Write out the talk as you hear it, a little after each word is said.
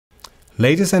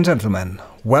Ladies and gentlemen,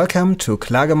 welcome to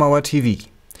Klagemauer TV.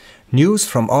 News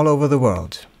from all over the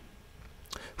world.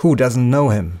 Who doesn't know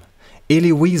him?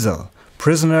 Elie Wiesel,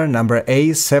 prisoner number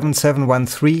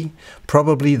A7713,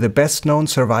 probably the best-known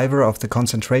survivor of the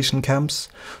concentration camps,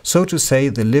 so to say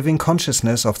the living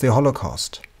consciousness of the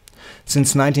Holocaust.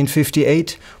 Since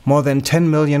 1958, more than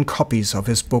 10 million copies of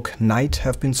his book Night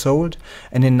have been sold,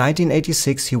 and in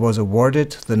 1986 he was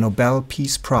awarded the Nobel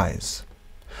Peace Prize.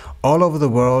 All over the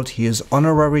world he is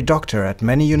honorary doctor at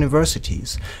many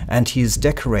universities, and he is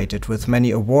decorated with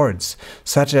many awards,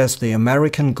 such as the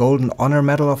American Golden Honor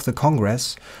Medal of the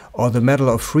Congress or the Medal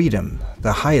of Freedom,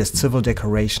 the highest civil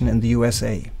decoration in the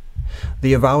USA.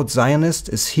 The avowed Zionist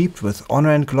is heaped with honor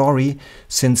and glory,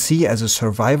 since he, as a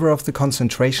survivor of the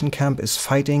concentration camp, is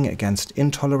fighting against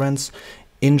intolerance,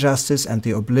 injustice and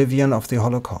the oblivion of the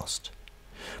Holocaust.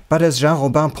 But as Jean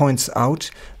Robin points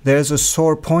out, there is a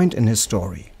sore point in his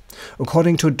story.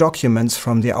 According to documents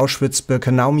from the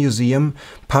Auschwitz-Birkenau Museum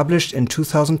published in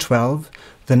 2012,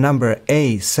 the number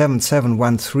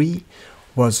A7713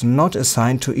 was not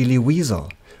assigned to Elie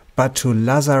Wiesel, but to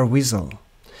Lazar Wiesel.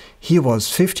 He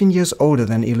was 15 years older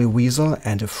than Elie Wiesel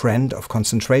and a friend of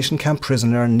concentration camp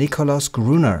prisoner Nikolaus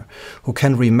Gruner, who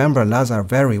can remember Lazar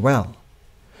very well.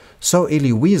 So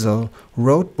Elie Wiesel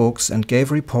wrote books and gave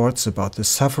reports about the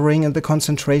suffering in the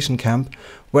concentration camp,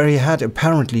 where he had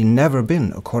apparently never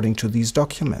been, according to these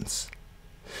documents.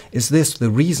 Is this the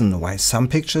reason why some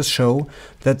pictures show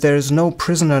that there is no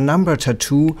prisoner number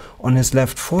tattoo on his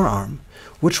left forearm,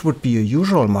 which would be a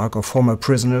usual mark of former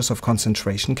prisoners of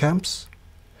concentration camps?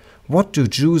 What do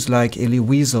Jews like Elie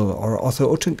Wiesel or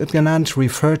Otto Uttgenannt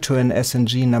refer to in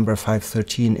SNG number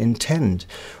 513 intend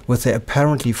with their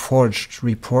apparently forged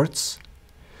reports?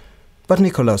 But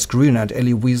Nikolaus Gruner and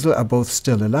Elie Wiesel are both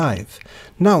still alive.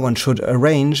 Now one should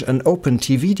arrange an open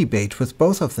TV debate with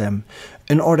both of them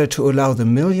in order to allow the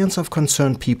millions of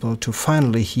concerned people to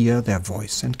finally hear their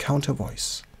voice and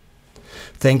countervoice.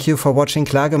 Thank you for watching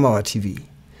Klagemauer TV.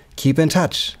 Keep in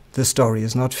touch, the story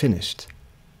is not finished.